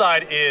flip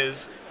side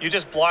is you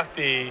just block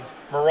the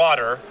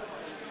Marauder,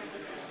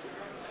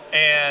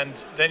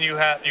 and then you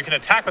can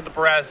attack with the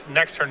Baraz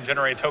next turn,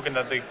 generate a token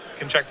that they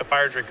can check the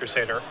Fire Drinker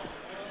Satyr.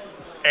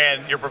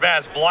 And your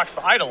Baraz blocks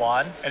the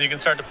Eidolon, and you can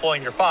start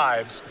deploying your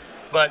 5s.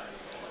 But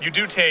you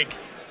do take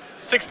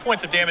 6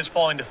 points of damage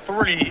falling to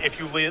 3 if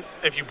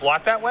you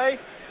block that way,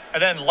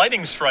 and then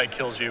Lightning Strike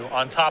kills you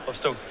on top of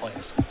Stoke the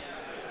Flames.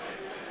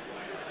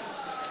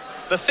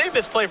 The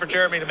safest play for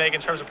Jeremy to make in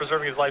terms of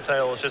preserving his life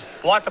title is just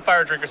block the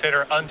Fire Drinker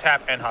Satyr,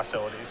 untap, and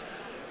hostilities.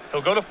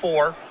 He'll go to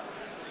 4,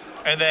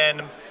 and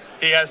then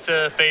he has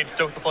to fade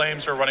Stoke the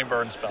Flames or running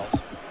burn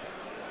spells.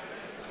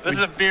 This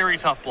is a very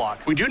tough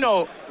block. We do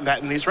know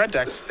that in these red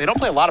decks, they don't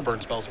play a lot of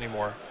burn spells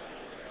anymore.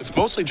 It's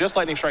mostly just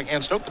Lightning Strike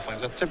and Stoke the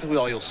Flames. That's typically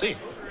all you'll see.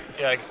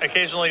 Yeah,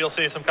 occasionally you'll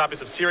see some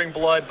copies of Searing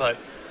Blood, but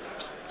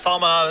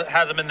Saolomon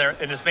has them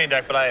in his main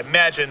deck, but I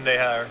imagine they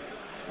are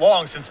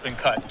long since been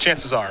cut.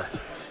 Chances are.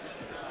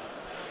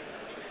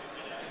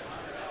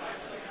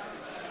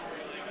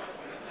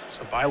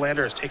 So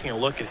Bylander is taking a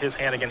look at his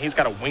hand again. He's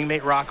got a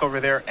Wingmate Rock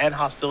over there and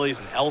Hostilities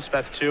and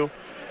Elspeth too.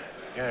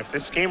 And if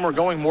this game were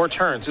going more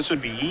turns, this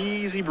would be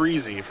easy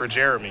breezy for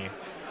Jeremy.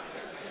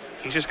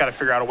 He's just got to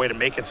figure out a way to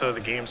make it so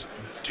the games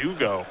do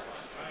go.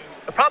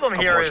 The problem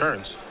here is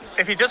turns.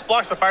 If he just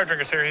blocks the Fire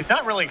Drinker Satyr, he's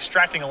not really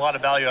extracting a lot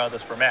of value out of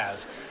this for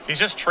Maz. He's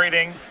just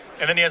trading,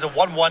 and then he has a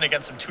 1/1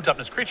 against some 2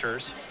 toughness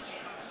creatures.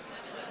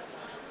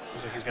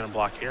 Looks like he's going to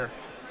block here.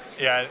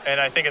 Yeah, and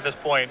I think at this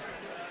point,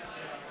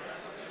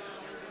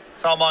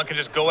 Saolomon can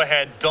just go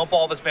ahead, dump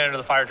all of his mana into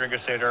the Fire Drinker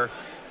Satyr,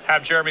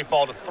 have Jeremy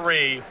fall to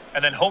 3,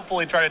 and then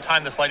hopefully try to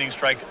time this Lightning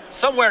Strike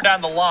somewhere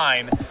down the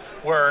line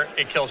where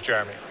it kills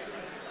Jeremy.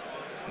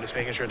 I'm just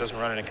making sure it doesn't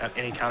run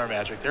any counter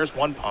magic. There's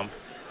 1 pump.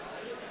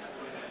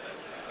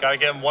 Got to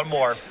give him 1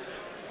 more.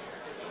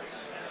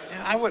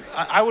 Yeah,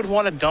 I would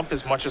want to dump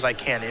as much as I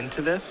can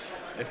into this,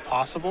 if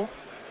possible.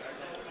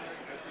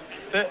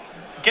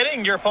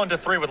 Getting your opponent to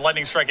 3 with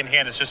Lightning Strike in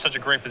hand is just such a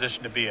great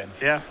position to be in.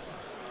 Yeah.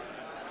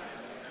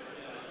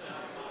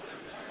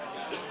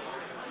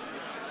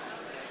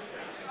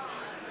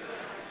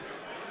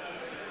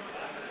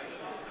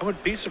 I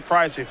would be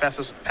surprised if he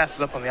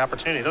passes up on the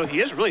opportunity, though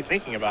he is really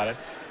thinking about it.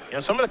 You know,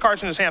 some of the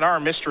cards in his hand are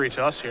a mystery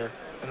to us here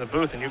in the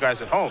booth and you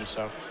guys at home,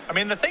 so. I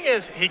mean, the thing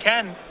is, he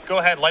can go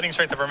ahead, Lightning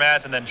Strike the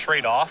Vermaz, and then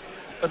trade off.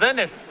 But then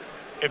if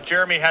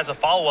Jeremy has a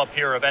follow-up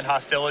here of end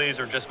hostilities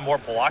or just more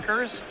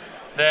blockers,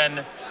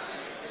 then,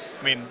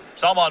 I mean,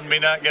 Saolomon may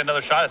not get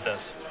another shot at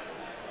this.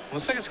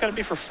 Looks like it's going to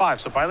be for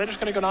 5, so Bylander's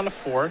going to go down to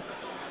 4.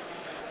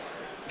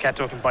 Cat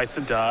Token bites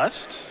the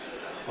dust.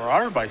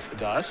 Marauder bites the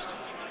dust.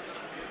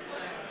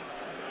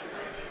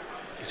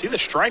 You see the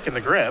strike in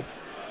the grip.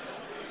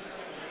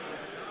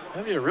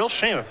 That'd be a real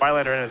shame if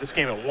Bylander ended this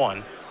game at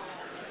 1.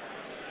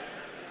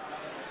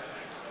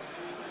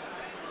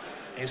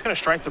 He's going to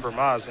strike the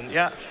Bramaz, and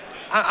yeah,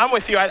 I'm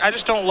with you. I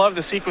just don't love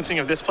the sequencing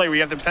of this play where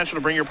you have the potential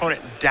to bring your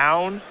opponent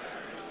down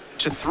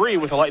to 3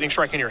 with a Lightning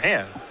Strike in your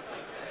hand.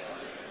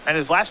 And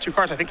his last 2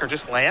 cards, I think, are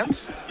just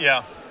lands.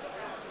 Yeah.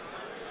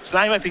 So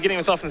now he might be getting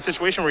himself in a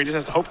situation where he just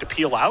has to hope to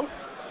peel out.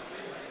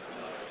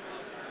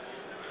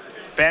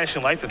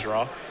 Banishing Light to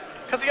draw.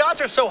 Because the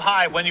odds are so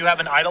high when you have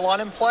an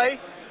Eidolon in play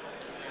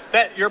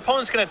that your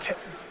opponent's going to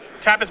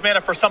tap his mana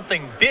for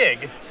something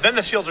big, then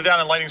the shields are down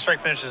and Lightning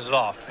Strike finishes it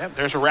off. Yep,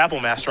 there's a Rabble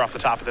Master off the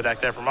top of the deck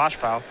there for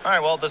Moucheupao. All right,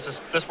 well,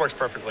 this works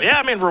perfectly. Yeah,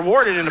 I mean,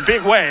 rewarded in a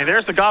big way.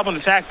 There's the Goblin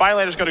attack.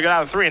 Bylander's going to go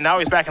down to 3, and now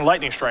he's back in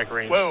Lightning Strike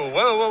range. Whoa,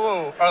 whoa, whoa,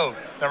 whoa. Oh,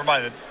 never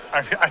mind.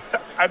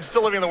 I'm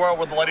still living in the world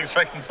with the Lightning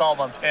Strike in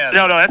Solomon's hand.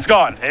 No, it's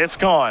gone. It's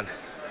gone.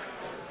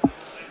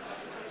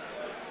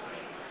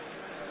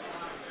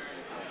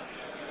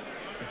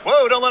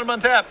 Whoa, don't let him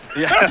untap.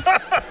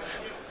 Yeah.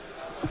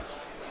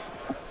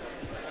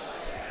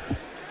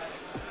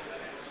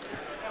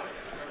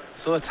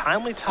 So a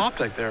timely top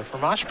deck there for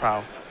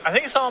Moucheupao. I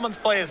think Solomon's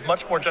play is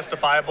much more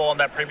justifiable on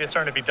that previous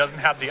turn if he doesn't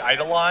have the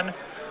Eidolon.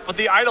 But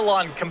the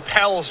Eidolon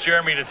compels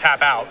Jeremy to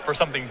tap out for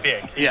something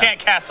big. He can't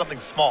cast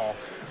something small.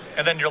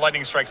 And then your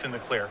Lightning Strike's in the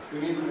clear.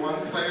 We need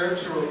 1 player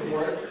to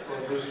report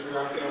for booster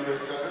draft number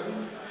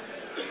 7.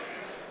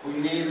 We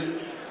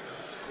need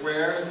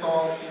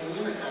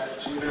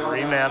squaresaltine@gmail.com.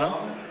 3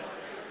 mana.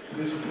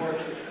 Please report.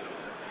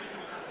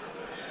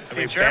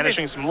 See,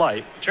 banishing some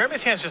light.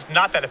 Jeremy's hand's just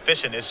not that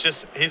efficient. It's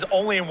just he's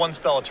only in one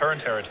spell a turn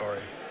territory.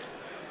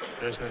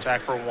 There's an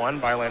attack for 1.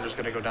 Bylander's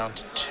going to go down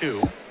to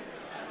 2.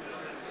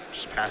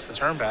 Just pass the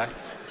turn back.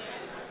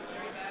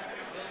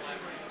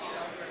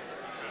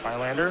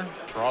 Bylander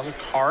draws a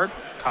card.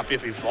 Copy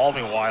of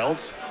Evolving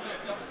Wilds.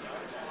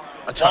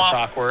 A touch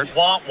awkward.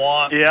 Womp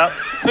womp. Yep.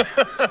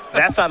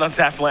 That's not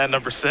untapped land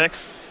number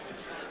 6.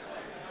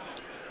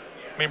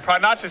 I mean,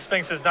 Prognostic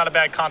Sphinx is not a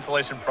bad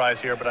consolation prize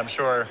here, but I'm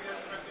sure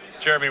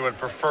Jeremy would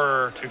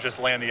prefer to just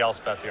land the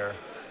Elspeth here.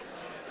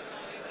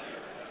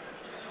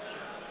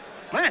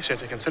 Might actually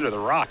have to consider the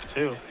rock,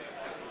 too.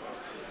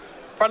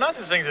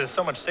 Prognostic Sphinx is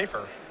so much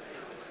safer.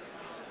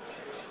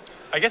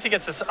 I guess he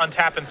gets to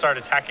untap and start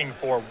attacking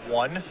for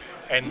 1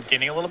 and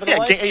gaining a little bit of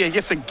life. Yeah, he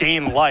gets to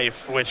gain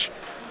life, which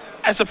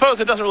I suppose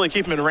it doesn't really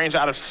keep him in range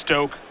out of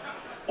Stoke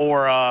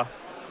or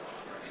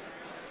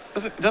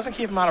doesn't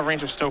keep him out of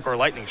range of Stoke or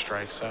Lightning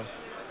Strike. So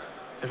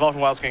Evolving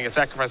Wild's going to get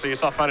sacrificed. So you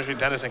saw Foundry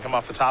Denizen come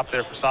off the top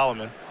there for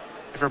Saolomon.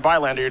 If you're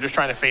Bylander, you're just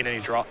trying to fade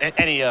any draw,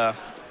 any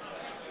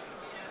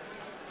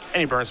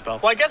burn spell.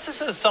 Well, I guess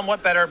this is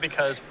somewhat better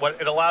because what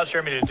it allows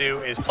Jeremy to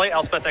do is play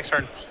Elspeth next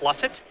turn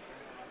plus it.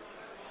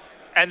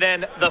 And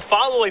then the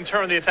following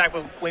turn, the attack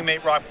with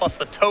Wingmate Rock plus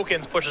the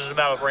tokens pushes him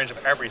out of range of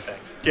everything.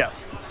 Yeah.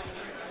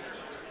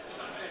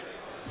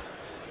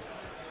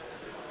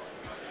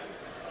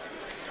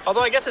 Although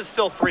I guess it's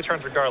still 3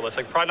 turns regardless.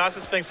 Like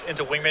Prognostic Sphinx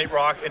into Wingmate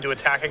Rock into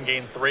attack and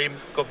gain 3,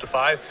 go up to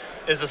 5,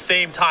 is the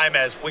same time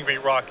as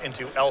Wingmate Rock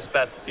into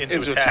Elspeth into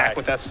attack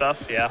with that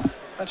stuff. Yeah,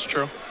 that's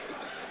true.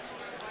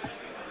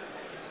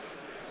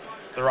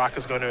 The rock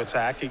is going to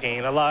attack. You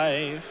gain a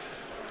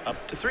life.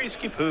 Up to 3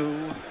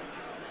 Skipoo.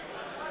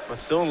 But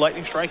still in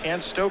Lightning Strike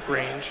and Stoke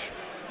range.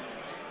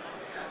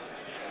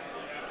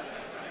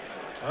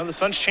 Well, the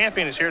Sun's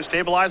Champion is here to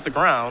stabilize the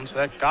ground. So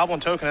that Goblin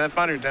token and that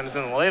Foundry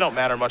Denizen, well, they don't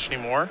matter much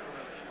anymore.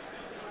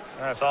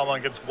 All right,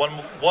 Saolomon gets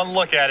one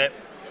look at it.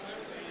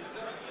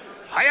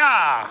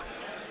 Hiya!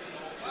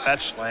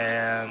 Fetch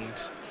land.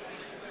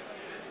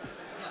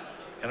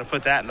 Gonna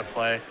put that into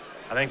play.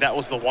 I think that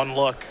was the one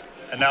look.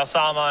 And now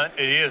Saolomon,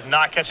 he is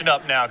not catching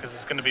up now because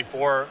it's going to be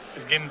 4.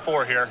 He's getting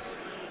 4 here.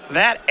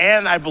 That,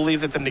 and I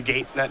believe that the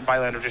negate that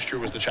Bylander just drew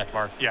was the check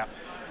mark. Yeah.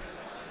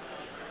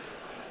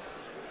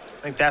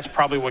 I think that's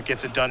probably what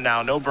gets it done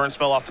now. No burn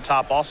spell off the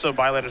top. Also,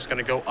 Bylander's going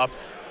to go up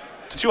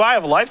to 2 high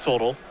of a life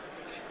total.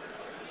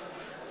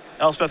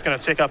 Elspeth going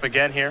to tick up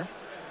again here.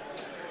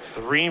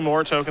 3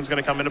 more tokens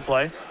going to come into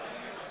play.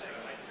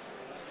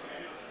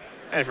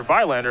 And if you're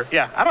Bylander,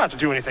 yeah, I don't have to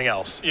do anything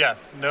else. Yeah,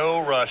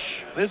 no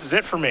rush. This is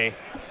it for me.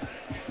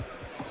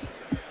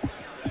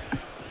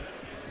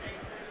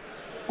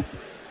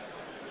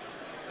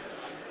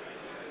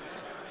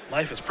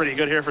 Life is pretty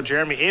good here for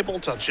Jeremy. Able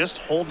to just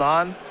hold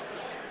on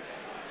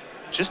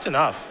just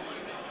enough.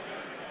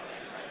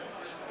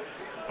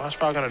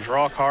 Moucheupao going to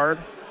draw a card.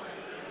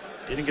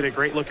 Didn't get a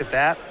great look at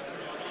that.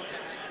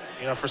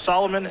 You know, for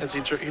Saolomon, as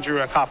he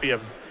drew a copy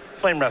of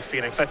Flame Wrath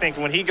Phoenix, I think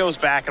when he goes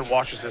back and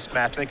watches this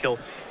match, I think he'll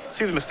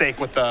see the mistake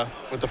with the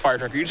Fire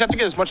Drinker. You just have to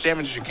get as much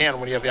damage as you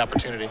can when you have the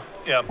opportunity.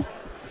 Yeah.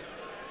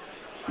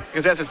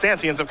 Because as it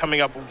stands, he ends up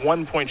coming up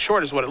 1 point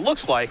short is what it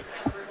looks like.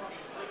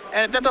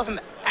 And that doesn't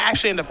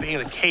actually end up being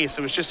the case.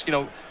 It was just, you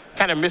know,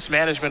 kind of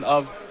mismanagement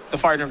of the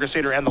Fire Drum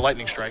Crusader and the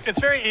Lightning Strike. It's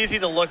very easy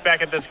to look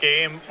back at this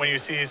game when you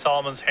see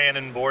Solomon's hand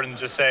and board and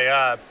just say,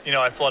 you know,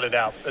 I flooded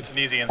out. That's an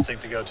easy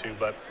instinct to go to,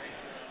 but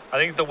I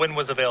think the win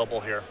was available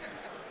here.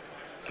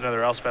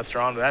 Another Elspeth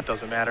drawn, but that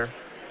doesn't matter.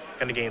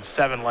 Going to gain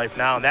 7 life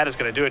now, and that is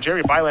going to do it.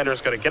 Jeremy Bylander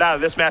is going to get out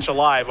of this match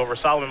alive over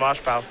Saolomon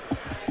Moucheupao.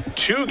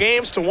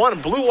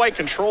 2-1, blue-white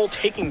control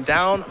taking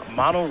down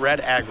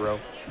mono-red aggro.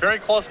 Very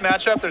close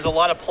matchup. There's a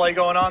lot of play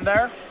going on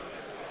there,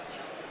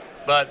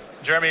 but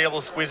Jeremy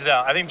able to squeeze it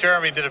out. I think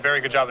Jeremy did a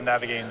very good job of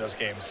navigating those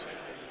games.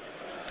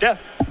 Yeah,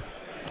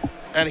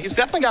 and he's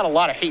definitely got a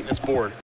lot of hate in his board.